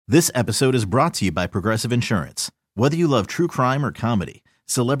This episode is brought to you by Progressive Insurance. Whether you love true crime or comedy,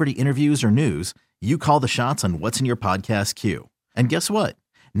 celebrity interviews or news, you call the shots on what's in your podcast queue. And guess what?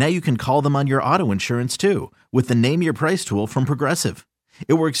 Now you can call them on your auto insurance too with the Name Your Price tool from Progressive.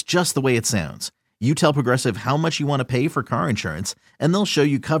 It works just the way it sounds. You tell Progressive how much you want to pay for car insurance, and they'll show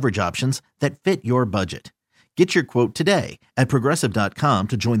you coverage options that fit your budget. Get your quote today at Progressive.com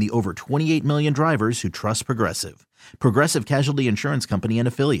to join the over 28 million drivers who trust Progressive. Progressive Casualty Insurance Company and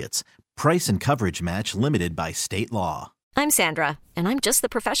Affiliates. Price and coverage match limited by state law. I'm Sandra, and I'm just the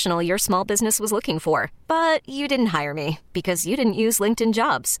professional your small business was looking for. But you didn't hire me because you didn't use LinkedIn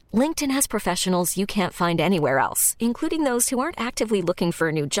Jobs. LinkedIn has professionals you can't find anywhere else, including those who aren't actively looking for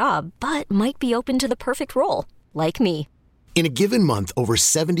a new job, but might be open to the perfect role, like me. In a given month, over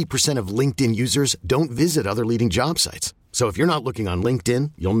 70% of LinkedIn users don't visit other leading job sites. So if you're not looking on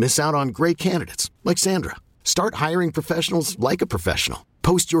LinkedIn, you'll miss out on great candidates like Sandra. Start hiring professionals like a professional.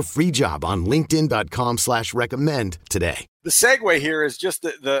 Post your free job on linkedin.com/recommend today. The segue here is just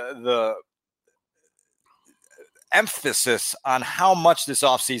the emphasis on how much this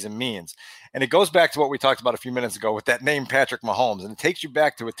offseason means. And it goes back to what we talked about a few minutes ago with that name Patrick Mahomes. And it takes you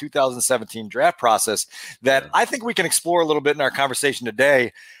back to a 2017 draft process that I think we can explore a little bit in our conversation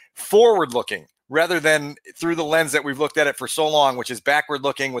today, forward-looking, rather than through the lens that we've looked at it for so long, which is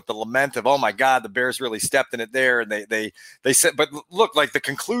backward-looking with the lament of, oh, my God, the Bears really stepped in it there. And they said, but look, like the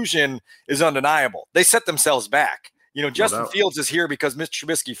conclusion is undeniable. They set themselves back. You know, Justin Fields is here because Mr.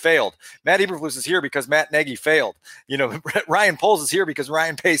 Trubisky failed. Matt Eberflus is here because Matt Nagy failed. You know, Ryan Poles is here because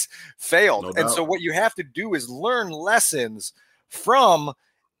Ryan Pace failed. And so what you have to do is learn lessons from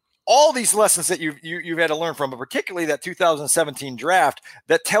all these lessons that you've had to learn from, but particularly that 2017 draft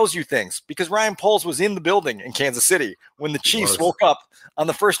that tells you things, because Ryan Poles was in the building in Kansas City when the Chiefs woke up on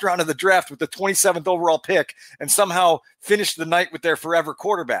the first round of the draft with the 27th overall pick and somehow finished the night with their forever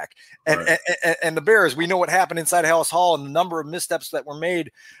quarterback. And the Bears, we know what happened inside Halas Hall and the number of missteps that were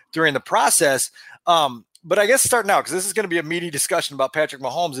made during the process. But I guess starting out, because this is going to be a meaty discussion about Patrick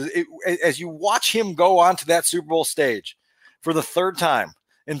Mahomes, as you watch him go onto that Super Bowl stage for the third time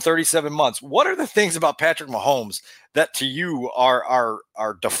in 37 months, what are the things about Patrick Mahomes that to you are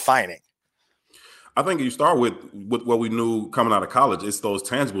defining? I think you start with what we knew coming out of college. It's those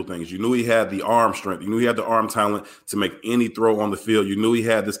tangible things. You knew he had the arm strength. You knew he had the arm talent to make any throw on the field. You knew he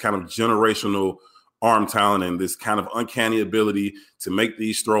had this kind of generational arm talent and this kind of uncanny ability to make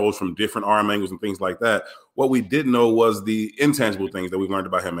these throws from different arm angles and things like that. What we didn't know was the intangible things that we learned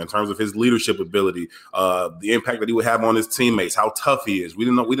about him in terms of his leadership ability, the impact that he would have on his teammates, how tough he is. We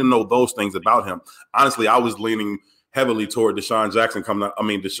didn't know those things about him. Honestly, I was leaning heavily toward Deshaun Jackson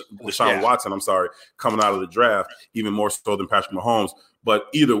Deshaun Watson, coming out of the draft, even more so than Patrick Mahomes. But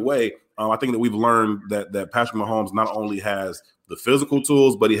either way, I think that we've learned that Patrick Mahomes not only has the physical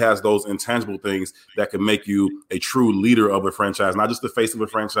tools, but he has those intangible things that can make you a true leader of a franchise, not just the face of a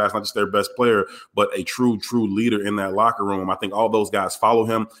franchise, not just their best player, but a true leader in that locker room. I think all those guys follow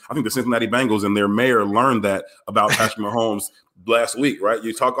him. I think the Cincinnati Bengals and their mayor learned that about Patrick Mahomes last week, right?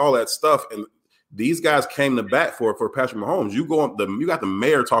 You talk all that stuff, and these guys came to bat for Patrick Mahomes. You got the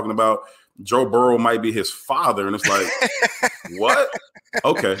mayor talking about Joe Burrow might be his father, and it's like, what?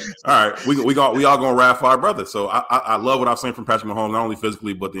 Okay, all right, we all gonna ride for our brother. So I love what I've seen from Patrick Mahomes, not only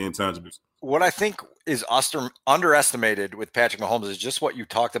physically but the intangibles. What I think is underestimated with Patrick Mahomes is just what you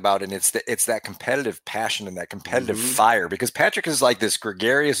talked about, and it's that competitive passion and that competitive fire. Because Patrick is like this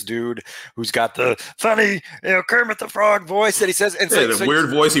gregarious dude who's got the funny, Kermit the Frog voice that he says, and the weird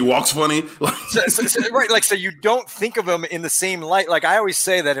voice. He walks funny, right? Like, so you don't think of him in the same light. Like I always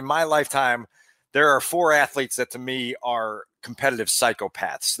say that in my lifetime, there are 4 athletes that to me are competitive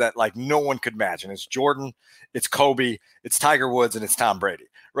psychopaths that like no one could imagine. It's Jordan, it's Kobe, it's Tiger Woods, and it's Tom Brady.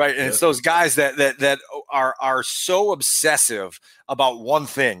 Right. And it's those guys that are so obsessive about one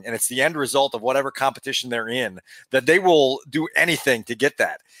thing, and it's the end result of whatever competition they're in, that they will do anything to get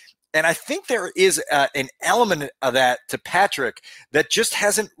that. And I think there is an element of that to Patrick that just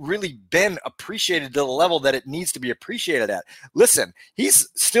hasn't really been appreciated to the level that it needs to be appreciated at. Listen, he's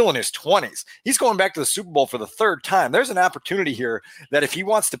still in his 20s. He's going back to the Super Bowl for the third time. There's an opportunity here that if he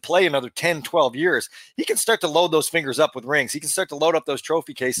wants to play another 10, 12 years, he can start to load those fingers up with rings. He can start to load up those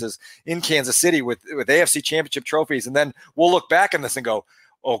trophy cases in Kansas City with AFC Championship trophies. And then we'll look back on this and go,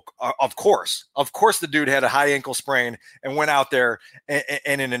 oh, of course the dude had a high ankle sprain and went out there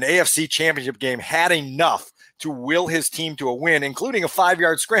and in an AFC Championship game had enough to will his team to a win, including a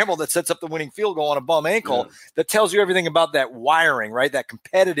 5-yard scramble that sets up the winning field goal on a bum ankle. That tells you everything about that wiring, right? That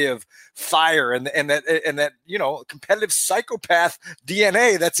competitive fire and that competitive psychopath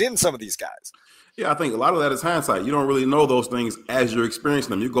DNA that's in some of these guys. Yeah, I think a lot of that is hindsight. You don't really know those things as you're experiencing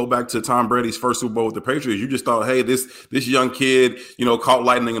them. You go back to Tom Brady's first Super Bowl with the Patriots. You just thought, hey, this young kid, caught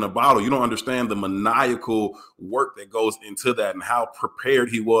lightning in a bottle. You don't understand the maniacal work that goes into that and how prepared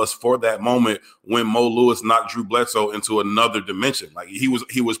he was for that moment when Mo Lewis knocked Drew Bledsoe into another dimension. Like he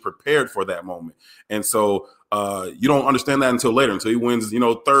was prepared for that moment. And so you don't understand that until later, until he wins,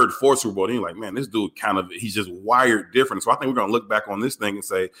 third, fourth Super Bowl. Then you're like, man, this dude he's just wired different. So I think we're going to look back on this thing and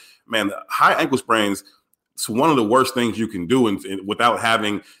say, man, the high ankle sprains, it's one of the worst things you can do without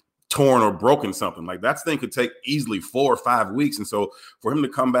having torn or broken something. Like that thing could take easily 4 or 5 weeks. And so for him to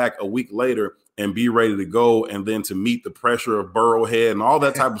come back a week later and be ready to go, and then to meet the pressure of Burrowhead and all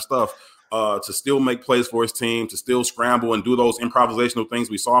that type of stuff, to still make plays for his team, to still scramble and do those improvisational things.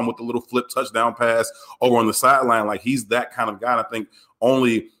 We saw him with the little flip touchdown pass over on the sideline. Like he's that kind of guy. And I think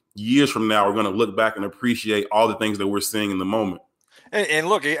only years from now, we're going to look back and appreciate all the things that we're seeing in the moment. And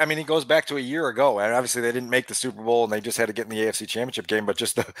look, I mean, he goes back to a year ago, and obviously they didn't make the Super Bowl, and they just had to get in the AFC Championship game. But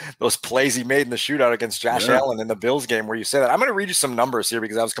just those plays he made in the shootout against Josh Allen in the Bills game, where you say that. I'm going to read you some numbers here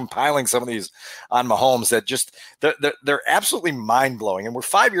because I was compiling some of these on Mahomes that just they're absolutely mind blowing. And we're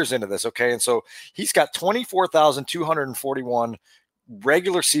 5 years into this, okay? And so he's got 24,241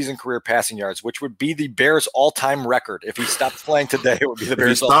 regular season career passing yards, which would be the Bears' all-time record. If he stopped playing today, it would be the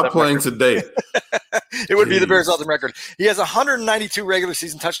Bears' all-time record. Stop playing today. It would be the Bears' all-time record. He has 192 regular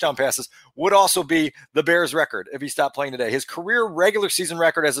season touchdown passes, would also be the Bears' record if he stopped playing today. His career regular season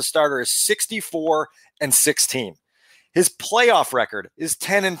record as a starter is 64-16. His playoff record is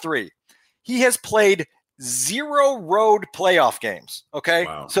 10-3. He has played 0 road playoff games. Okay.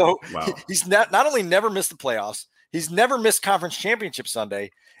 Wow. So he's not only never missed the playoffs, he's never missed Conference Championship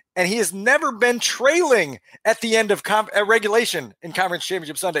Sunday, and he has never been trailing at the end of regulation in Conference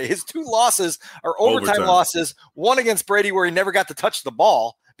Championship Sunday. His 2 losses are overtime losses, one against Brady where he never got to touch the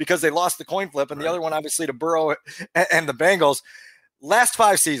ball because they lost the coin flip, and the other one obviously to Burrow and the Bengals. Last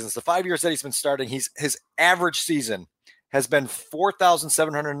 5 seasons, the 5 years that he's been starting, his average season has been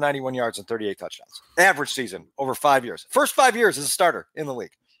 4,791 yards and 38 touchdowns. Average season over 5 years. First 5 years as a starter in the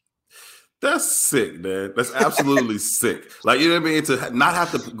league. That's sick, man. That's absolutely sick. Like, you know what I mean? To not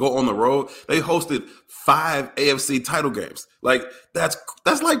have to go on the road. They hosted 5 AFC title games. Like, that's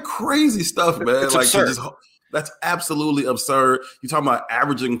like crazy stuff, man. It's like absurd. That's absolutely absurd. You're talking about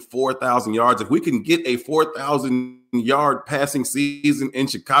averaging 4,000 yards. If we can get a 4,000-yard passing season in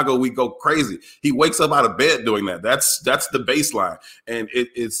Chicago, we go crazy. He wakes up out of bed doing that. That's the baseline. And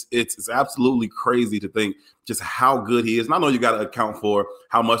it's absolutely crazy to think just how good he is. And I know you got to account for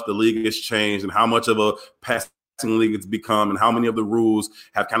how much the league has changed and how much of a passing league it's become and how many of the rules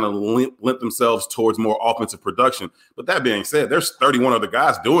have kind of lent themselves towards more offensive production. But that being said, there's 31 other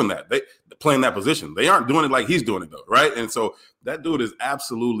guys doing that. They playing that position. They aren't doing it like he's doing it though, right? And so that dude is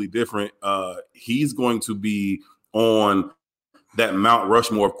absolutely different. He's going to be on that Mount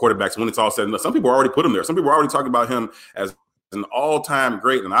Rushmore of quarterbacks when it's all said and done. Some people already put him there. Some people are already talking about him as an all-time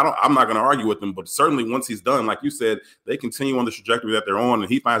great, and I'm not going to argue with them, but certainly once he's done, like you said, they continue on the trajectory that they're on,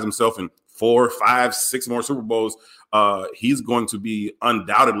 and he finds himself in 4, 5, 6 more Super Bowls. He's going to be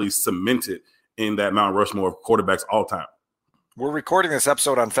undoubtedly cemented in that Mount Rushmore of quarterbacks all time. We're recording this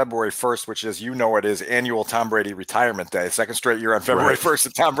episode on February 1st, which, as you know, it is annual Tom Brady retirement day. Second straight year on February 1st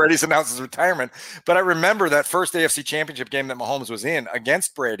that Tom Brady's announced his retirement. But I remember that first AFC Championship game that Mahomes was in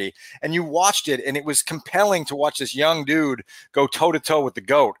against Brady, and you watched it, and it was compelling to watch this young dude go toe-to-toe with the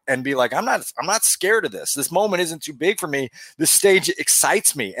GOAT and be like, I'm not scared of this. This moment isn't too big for me. This stage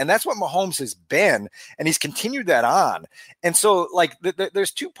excites me. And that's what Mahomes has been, and he's continued that on. And so, like,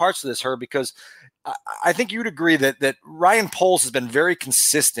 there's 2 parts to this, Herb, because I think you'd agree that Ryan Poles has been very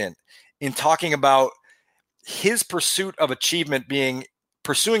consistent in talking about his pursuit of achievement being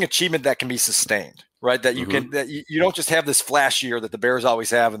pursuing achievement that can be sustained, right? That you can, that you don't just have this flash year that the Bears always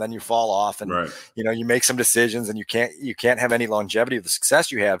have, and then you fall off and, you make some decisions and you can't have any longevity of the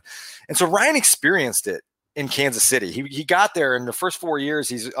success you have. And so Ryan experienced it in Kansas City. He got there in the first 4 years.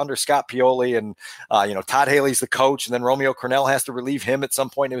 He's under Scott Pioli and, Todd Haley's the coach. And then Romeo Crennel has to relieve him at some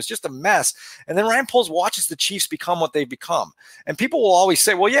point. It was just a mess. And then Ryan Poles watches the Chiefs become what they've become. And people will always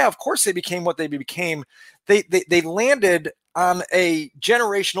say, well, yeah, of course they became what they became. They landed on a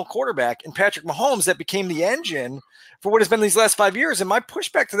generational quarterback in Patrick Mahomes that became the engine for what has been these last 5 years. And my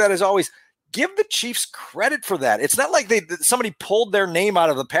pushback to that is always, give the Chiefs credit for that. It's not like somebody pulled their name out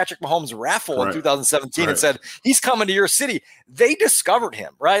of the Patrick Mahomes raffle in 2017 and said, he's coming to your city. They discovered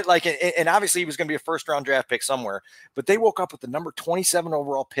him, right? Like, and obviously he was going to be a first-round draft pick somewhere, but they woke up with the number 27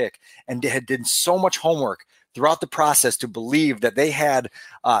 overall pick and did so much homework, throughout the process to believe that they had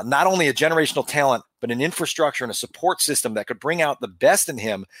not only a generational talent, but an infrastructure and a support system that could bring out the best in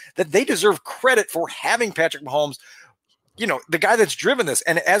him, that they deserve credit for having Patrick Mahomes, the guy that's driven this.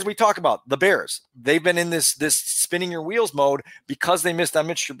 And as we talk about the Bears, they've been in this spinning your wheels mode because they missed on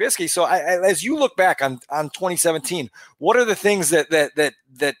Mitch Trubisky. So as you look back on 2017, what are the things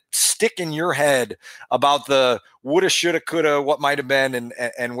that stick in your head about the woulda, shoulda, coulda, what might have been,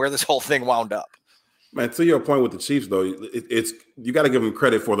 and where this whole thing wound up? Man, to your point with the Chiefs, though, it's you got to give them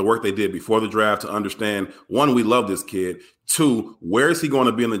credit for the work they did before the draft to understand, one, we love this kid. Two, where is he going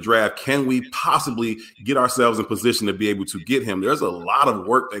to be in the draft? Can we possibly get ourselves in position to be able to get him? There's a lot of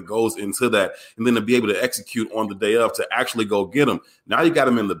work that goes into that. And then to be able to execute on the day of to actually go get him. Now you got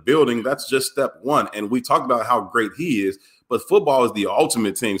him in the building. That's just step one. And we talked about how great he is. But football is the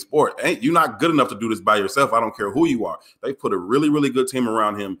ultimate team sport. You're not good enough to do this by yourself. I don't care who you are. They put a really, really good team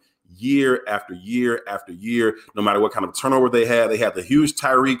around him year after year after year, no matter what kind of turnover they had. They had the huge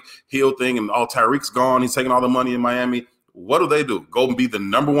Tyreek Hill thing, and all Tyreek's gone. He's taking all the money in Miami. What do? Go and be the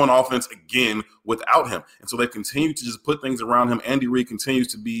number one offense again without him. And so they continue to just put things around him. Andy Reid continues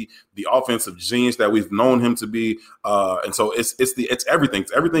to be the offensive genius that we've known him to be. And so it's everything.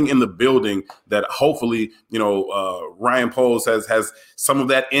 It's everything in the building that hopefully, Ryan Poles has some of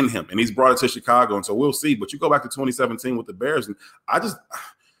that in him, and he's brought it to Chicago. And so we'll see. But you go back to 2017 with the Bears, and I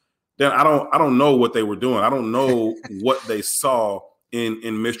don't know what they were doing. I don't know what they saw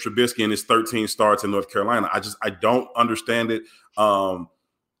in Mitch Trubisky and his 13 starts in North Carolina. I don't understand it. I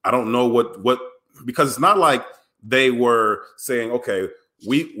don't know what because it's not like they were saying, okay,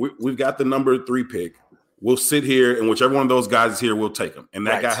 we've got the number 3 pick. We'll sit here, and whichever one of those guys is here, we'll take him. And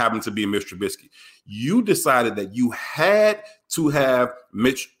that guy happened to be Mitch Trubisky. You decided that you had to have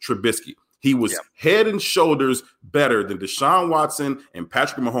Mitch Trubisky. He was head and shoulders better than Deshaun Watson and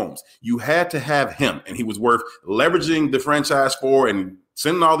Patrick Mahomes. You had to have him, and he was worth leveraging the franchise for and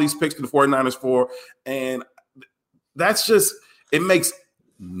sending all these picks to the 49ers for. And that's just – it makes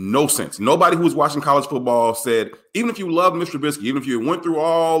no sense. Nobody who was watching college football said, even if you love Mitch Trubisky, even if you went through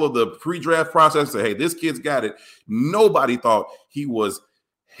all of the pre-draft process and said, hey, this kid's got it, nobody thought he was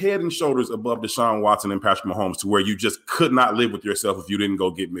head and shoulders above Deshaun Watson and Patrick Mahomes to where you just could not live with yourself if you didn't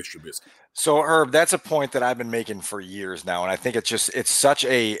go get Mitch Trubisky. So, Herb, that's a point that I've been making for years now, and I think it's such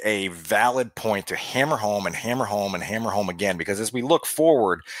a valid point to hammer home and hammer home and hammer home again, because as we look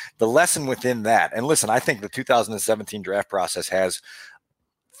forward, the lesson within that, and listen, I think the 2017 draft process has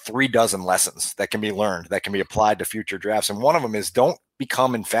 36 lessons that can be learned, that can be applied to future drafts, and one of them is don't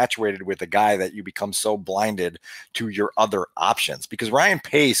become infatuated with a guy that you become so blinded to your other options, because Ryan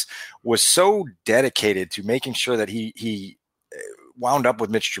Pace was so dedicated to making sure that he wound up with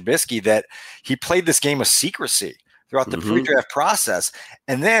Mitch Trubisky that he played this game of secrecy throughout the pre-draft process.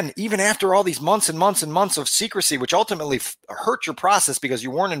 And then even after all these months and months and months of secrecy, which ultimately hurt your process because you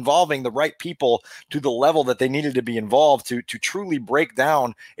weren't involving the right people to the level that they needed to be involved to truly break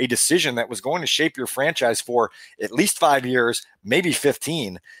down a decision that was going to shape your franchise for at least 5 years, maybe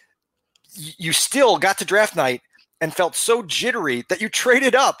 15, you still got to draft night and felt so jittery that you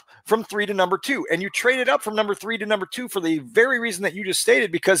traded up from 3 to number 2. And you traded up from number 3 to number 2 for the very reason that you just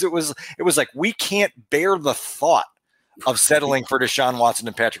stated, because it was like, we can't bear the thought of settling for Deshaun Watson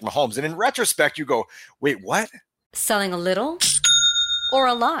and Patrick Mahomes. And in retrospect, you go, wait, what? Selling a little or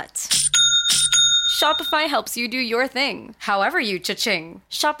a lot? Shopify helps you do your thing, however you cha-ching.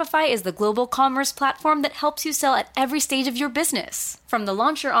 Shopify is the global commerce platform that helps you sell at every stage of your business. From the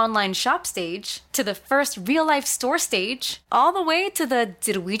launch your online shop stage, to the first real-life store stage, all the way to the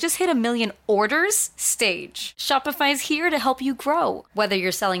did we just hit 1 million orders stage. Shopify's here to help you grow. Whether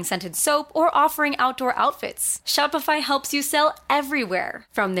you're selling scented soap or offering outdoor outfits, Shopify helps you sell everywhere.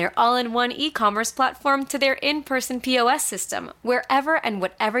 From their all-in-one e-commerce platform to their in-person POS system, wherever and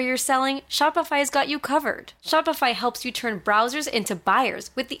whatever you're selling, Shopify's got you covered. Shopify helps you turn browsers into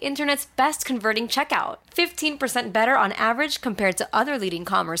buyers with the internet's best converting checkout. 15% better on average compared to other leading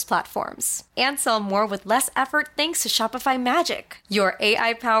commerce platforms. And sell more with less effort thanks to Shopify Magic, your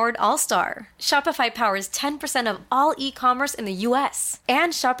AI-powered all-star. Shopify powers 10% of all e-commerce in the US.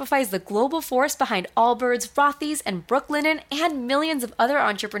 And Shopify is the global force behind Allbirds, Rothy's, and Brooklinen, and millions of other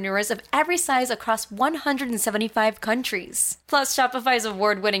entrepreneurs of every size across 175 countries. Plus, Shopify's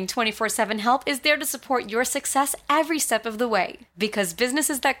award-winning 24/7 help is there to support your success every step of the way. Because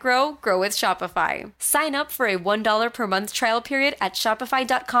businesses that grow, grow with Shopify. Sign up for a $1 per month trial period at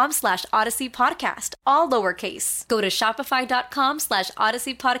shopify.com/Odyssey Podcast, all lowercase. Go to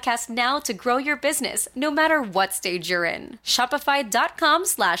shopify.com/Odyssey Podcast now to grow your business, no matter what stage you're in.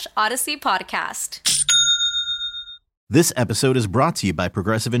 Shopify.com/Odyssey Podcast. This episode is brought to you by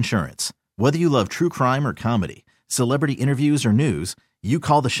Progressive Insurance. Whether you love true crime or comedy, celebrity interviews or news, you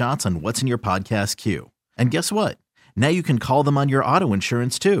call the shots on what's in your podcast queue. And guess what? Now you can call them on your auto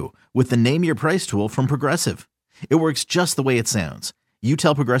insurance too with the Name Your Price tool from Progressive. It works just the way it sounds. You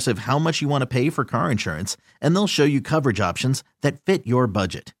tell Progressive how much you want to pay for car insurance, and they'll show you coverage options that fit your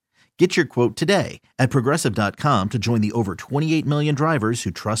budget. Get your quote today at Progressive.com to join the over 28 million drivers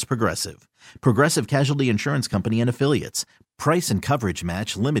who trust Progressive. Progressive Casualty Insurance Company and Affiliates. Price and coverage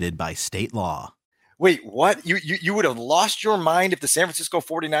match limited by state law. Wait, what? You would have lost your mind if the San Francisco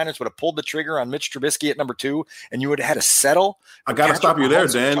 49ers would have pulled the trigger on Mitch Trubisky at number 2 and you would have had to settle? I got to stop you there,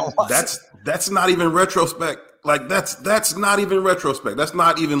 Dan. That's not even retrospect. Like that's not even retrospect. That's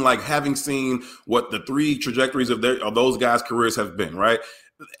not even like having seen what the three trajectories of those guys' careers have been, right?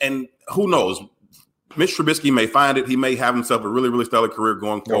 And who knows? Mitch Trubisky may find it. He may have himself a really, really stellar career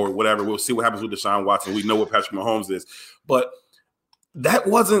going forward, whatever. We'll see what happens with Deshaun Watson. We know what Patrick Mahomes is. But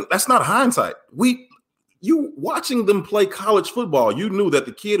that's not hindsight. You watching them play college football, you knew that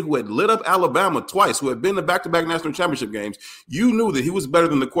the kid who had lit up Alabama twice, who had been to back-to-back national championship games, you knew that he was better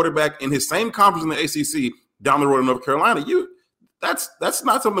than the quarterback in his same conference in the ACC down the road in North Carolina. That's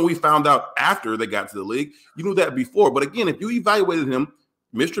not something we found out after they got to the league. You knew that before. But again, if you evaluated him,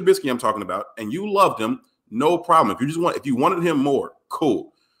 Mr. Trubisky I'm talking about, and you loved him, no problem. If you wanted him more,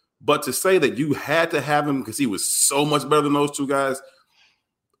 cool. But to say that you had to have him because he was so much better than those two guys,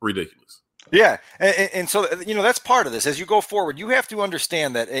 ridiculous. Yeah. And so, that's part of this. As you go forward, you have to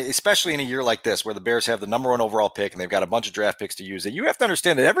understand that, especially in a year like this, where the Bears have the number 1 overall pick and they've got a bunch of draft picks to use, that you have to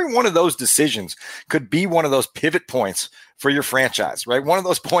understand that every one of those decisions could be one of those pivot points for your franchise, right? One of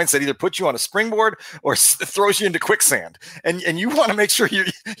those points that either puts you on a springboard or throws you into quicksand. And you want to make sure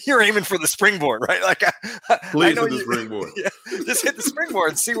you're aiming for the springboard, right? Like, please hit the springboard. Yeah, just hit the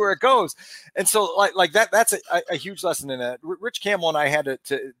springboard and see where it goes. And so like that's a huge lesson in that. Rich Campbell and I had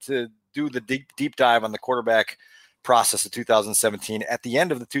to do the deep dive on the quarterback process of 2017 at the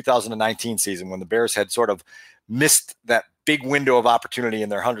end of the 2019 season, when the Bears had sort of missed that big window of opportunity in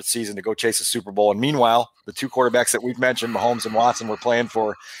their 100th season to go chase a Super Bowl. And meanwhile, the two quarterbacks that we've mentioned, Mahomes and Watson, were playing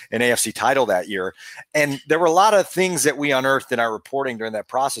for an AFC title that year. And there were a lot of things that we unearthed in our reporting during that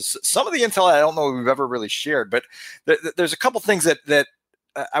process. Some of the intel I don't know we've ever really shared, but there's a couple things that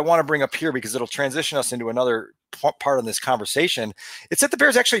I want to bring up here because it'll transition us into another part of this conversation. It's that the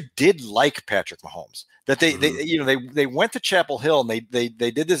Bears actually did like Patrick Mahomes, that they went to Chapel Hill and they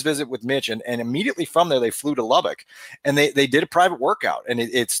did this visit with Mitch, and immediately from there they flew to Lubbock and they did a private workout, and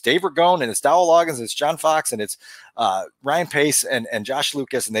it's Dave Ragone and it's Dowell Loggins and it's John Fox and it's Ryan Pace and Josh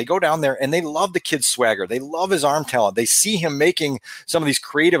Lucas, and they go down there and they love the kid's swagger. They love his arm talent. They see him making some of these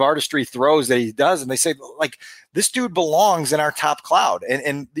creative artistry throws that he does, and they say, like, this dude belongs in our top cloud.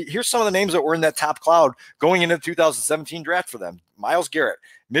 And here's some of the names that were in that top cloud going into the 2017 draft for them: Myles Garrett,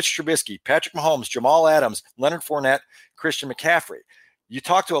 Mitch Trubisky, Patrick Mahomes, Jamal Adams, Leonard Fournette, Christian McCaffrey. You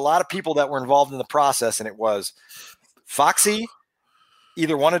talk to a lot of people that were involved in the process, and it was Foxy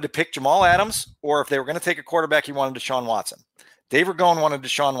either wanted to pick Jamal Adams, or if they were going to take a quarterback, he wanted Deshaun Watson. Dave Ragone wanted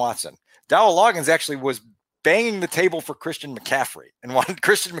Deshaun Watson. Dowell Loggins actually was banging the table for Christian McCaffrey and wanted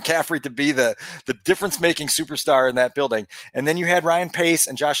Christian McCaffrey to be the difference-making superstar in that building. And then you had Ryan Pace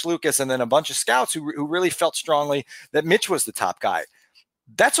and Josh Lucas and then a bunch of scouts who really felt strongly that Mitch was the top guy.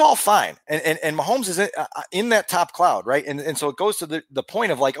 That's all fine. And Mahomes is in that top cloud, right? And so it goes to the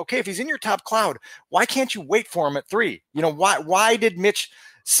point of, like, okay, if he's in your top cloud, why can't you wait for him at 3? Why did Mitch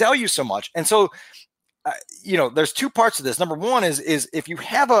sell you so much? And so, there's two parts of this. Number one is if you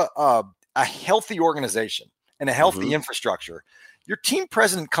have a healthy organization and a healthy infrastructure, your team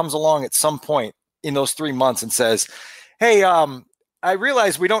president comes along at some point in those 3 months and says, hey, I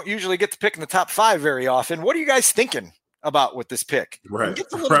realize we don't usually get to pick in the top 5 very often. What are you guys thinking about with this pick? Right. And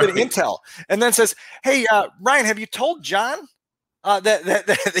gets a little bit of intel and then says, hey, Ryan, have you told John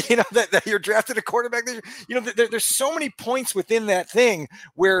that you're drafted a quarterback? There's so many points within that thing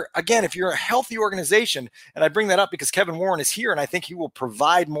where, again, if you're a healthy organization, and I bring that up because Kevin Warren is here, and I think he will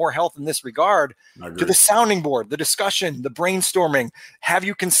provide more health in this regard to the sounding board, the discussion, the brainstorming. Have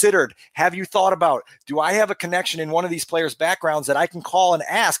you considered? Have you thought about? Do I have a connection in one of these players' backgrounds that I can call and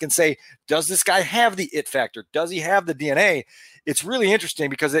ask and say, does this guy have the it factor? Does he have the DNA? It's really interesting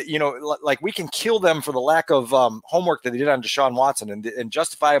because, like, we can kill them for the lack of homework that they did on Deshaun Watson, and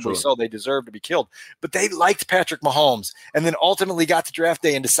justifiably so. They deserve to be killed. But they liked Patrick Mahomes and then ultimately got to draft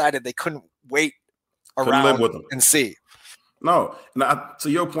day and decided they couldn't wait around and see. No. Now,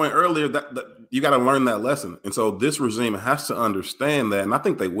 to your point earlier, that you got to learn that lesson. And so this regime has to understand that. And I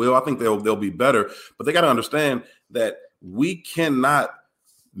think they will. I think they'll be better. But they got to understand that we cannot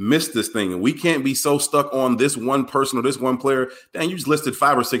missed this thing. And we can't be so stuck on this one person or this one player. Dang, you just listed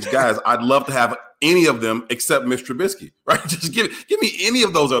 5 or 6 guys. I'd love to have any of them except Mitch Trubisky, right? Just give me any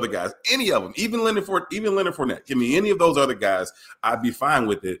of those other guys, any of them, even Leonard Fournette. Give me any of those other guys. I'd be fine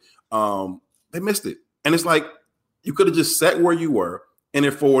with it. They missed it. And it's like, you could have just sat where you were. And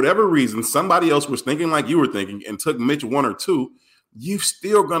if for whatever reason, somebody else was thinking like you were thinking and took Mitch 1 or 2, you're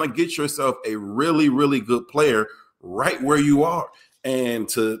still going to get yourself a really, really good player right where you are. And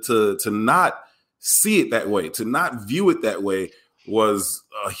to not see it that way, to not view it that way was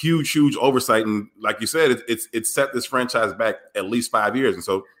a huge, huge oversight. And like you said, it's set this franchise back at least 5 years. And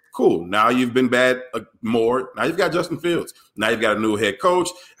so, cool. Now you've been bad more. Now you've got Justin Fields. Now you've got a new head coach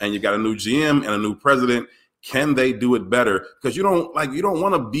and you've got a new GM and a new president. Can they do it better? Because you don't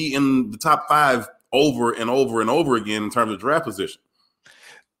want to be in the top 5 over and over and over again in terms of draft position.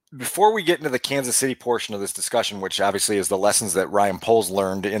 Before we get into the Kansas City portion of this discussion, which obviously is the lessons that Ryan Poles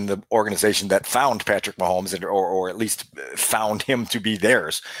learned in the organization that found Patrick Mahomes, or at least found him to be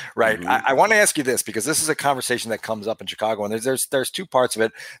theirs, right? Mm-hmm. I want to ask you this, because this is a conversation that comes up in Chicago, and there's 2 parts of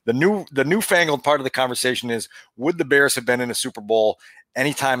it. The newfangled part of the conversation is, would the Bears have been in a Super Bowl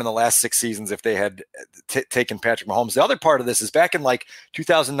anytime in the last 6 seasons if they had taken Patrick Mahomes? The other part of this is back in like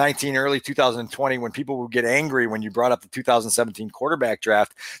 2019, early 2020, when people would get angry when you brought up the 2017 quarterback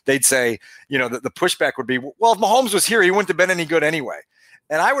draft, they'd say, the pushback would be, well, if Mahomes was here, he wouldn't have been any good anyway.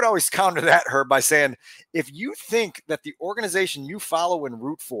 And I would always counter that, Herb, by saying, if you think that the organization you follow and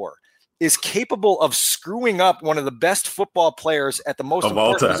root for is capable of screwing up one of the best football players at the most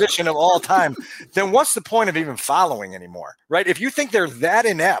important position of all time, then what's the point of even following anymore, right? If you think they're that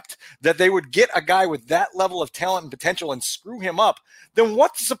inept that they would get a guy with that level of talent and potential and screw him up, then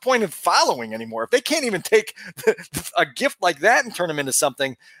what's the point of following anymore? If they can't even take a gift like that and turn him into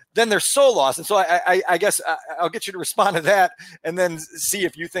something, then they're so lost. And so I guess I'll get you to respond to that and then see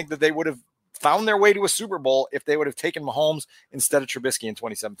if you think that they would have found their way to a Super Bowl if they would have taken Mahomes instead of Trubisky in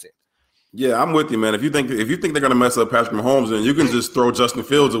 2017. Yeah, I'm with you, man. If you think they're going to mess up Patrick Mahomes, then you can just throw Justin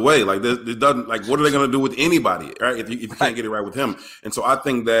Fields away. Like, it doesn't, like, what are they going to do with anybody, right? If you can't get it right with him. And so I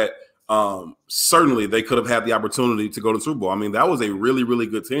think that certainly they could have had the opportunity to go to the Super Bowl. I mean, that was a really, really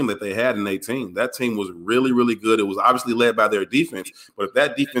good team that they had in 2018. That team was really, really good. It was obviously led by their defense. But if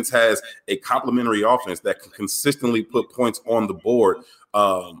that defense has a complementary offense that can consistently put points on the board,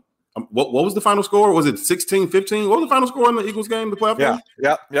 what was the final score? Was it 16-15? What was the final score in the Eagles game, the playoff game?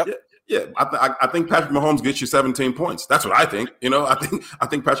 Yeah. Yeah, I think Patrick Mahomes gets you 17 points. That's what I think. I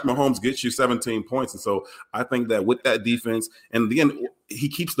think Patrick Mahomes gets you 17 points. And so I think that with that defense, and again, he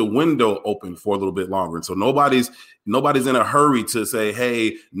keeps the window open for a little bit longer. And so nobody's in a hurry to say,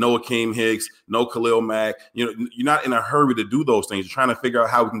 hey, no Akeem Hicks, no Khalil Mack. You're not in a hurry to do those things. You're trying to figure out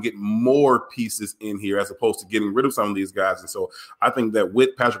how we can get more pieces in here as opposed to getting rid of some of these guys. And so I think that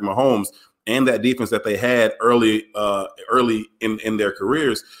with Patrick Mahomes and that defense that they had early in their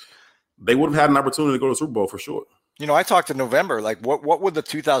careers, they would have had an opportunity to go to the Super Bowl for sure. I talked in November, like what would the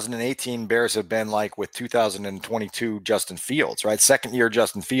 2018 Bears have been like with 2022 Justin Fields, right? Second year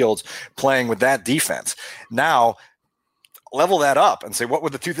Justin Fields playing with that defense. Now level that up and say, what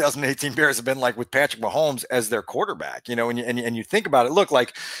would the 2018 Bears have been like with Patrick Mahomes as their quarterback? And you think about it, look,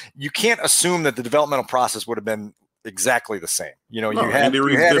 like you can't assume that the developmental process would have been exactly the same. You had Andy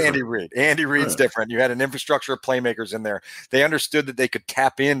Reid. Andy Reid's different. You had an infrastructure of playmakers in there. They understood that they could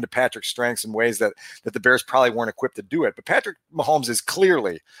tap into Patrick's strengths in ways that the Bears probably weren't equipped to do it. But Patrick Mahomes is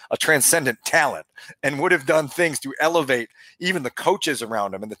clearly a transcendent talent and would have done things to elevate even the coaches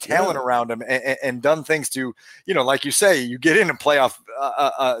around him and the talent around him and done things to, like you say, you get in a playoff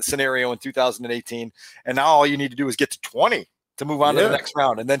scenario in 2018, and now all you need to do is get to 20 to move on to the next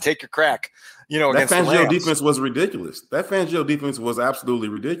round and then take your crack. That Fangio defense was ridiculous. That Fangio defense was absolutely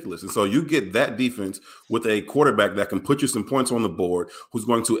ridiculous. And so you get that defense with a quarterback that can put you some points on the board, who's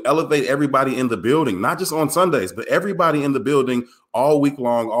going to elevate everybody in the building, not just on Sundays, but everybody in the building all week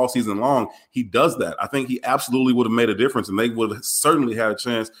long, all season long. He does that. I think he absolutely would have made a difference, and they would have certainly had a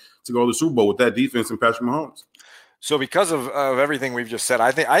chance to go to the Super Bowl with that defense and Patrick Mahomes. So because of everything we've just said,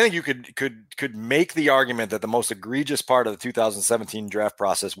 I think you could make the argument that the most egregious part of the 2017 draft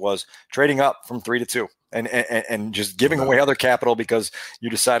process was trading up from 3 to 2 and just giving away other capital because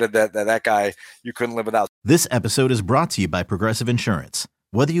you decided that guy you couldn't live without. This episode is brought to you by Progressive Insurance.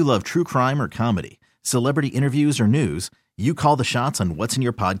 Whether you love true crime or comedy, celebrity interviews or news, you call the shots on what's in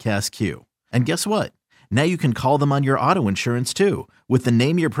your podcast queue. And guess what? Now you can call them on your auto insurance too with the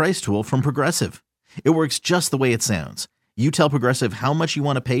Name Your Price tool from Progressive. It works just the way it sounds. You tell Progressive how much you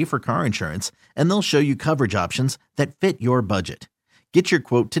want to pay for car insurance, and they'll show you coverage options that fit your budget. Get your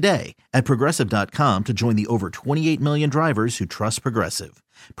quote today at Progressive.com to join the over 28 million drivers who trust Progressive.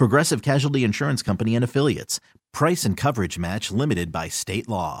 Progressive Casualty Insurance Company and Affiliates. Price and coverage match limited by state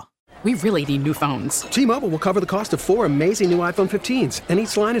law. We really need new phones. T-Mobile will cover the cost of 4 amazing new iPhone 15s, and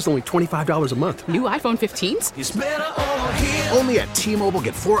each line is only $25 a month. New iPhone 15s? It's better over here. Only at T-Mobile,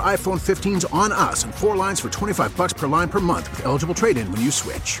 get 4 iPhone 15s on us and 4 lines for $25 per line per month with eligible trade-in when you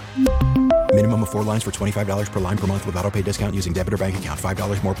switch. Minimum of 4 lines for $25 per line per month with autopay discount using debit or bank account.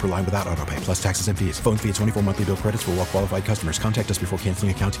 $5 more per line without autopay, plus taxes and fees. Phone fee at 24 monthly bill credits for well-qualified customers. Contact us before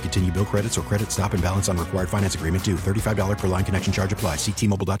canceling account to continue bill credits or credit stop and balance on required finance agreement due. $35 per line connection charge applies. See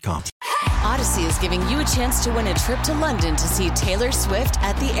T-Mobile.com. Odyssey is giving you a chance to win a trip to London to see Taylor Swift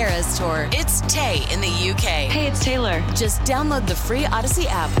at the Eras Tour. It's Tay in the UK. Hey, it's Taylor. Just download the free Odyssey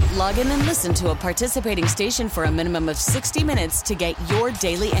app, log in and listen to a participating station for a minimum of 60 minutes to get your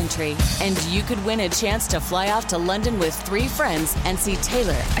daily entry. And you could win a chance to fly off to London with 3 friends and see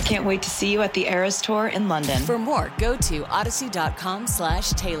Taylor. I can't wait to see you at the Eras Tour in London. For more, go to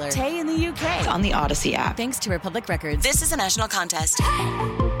odyssey.com/Taylor. Tay in the UK. On the Odyssey app. Thanks to Republic Records. This is a national contest.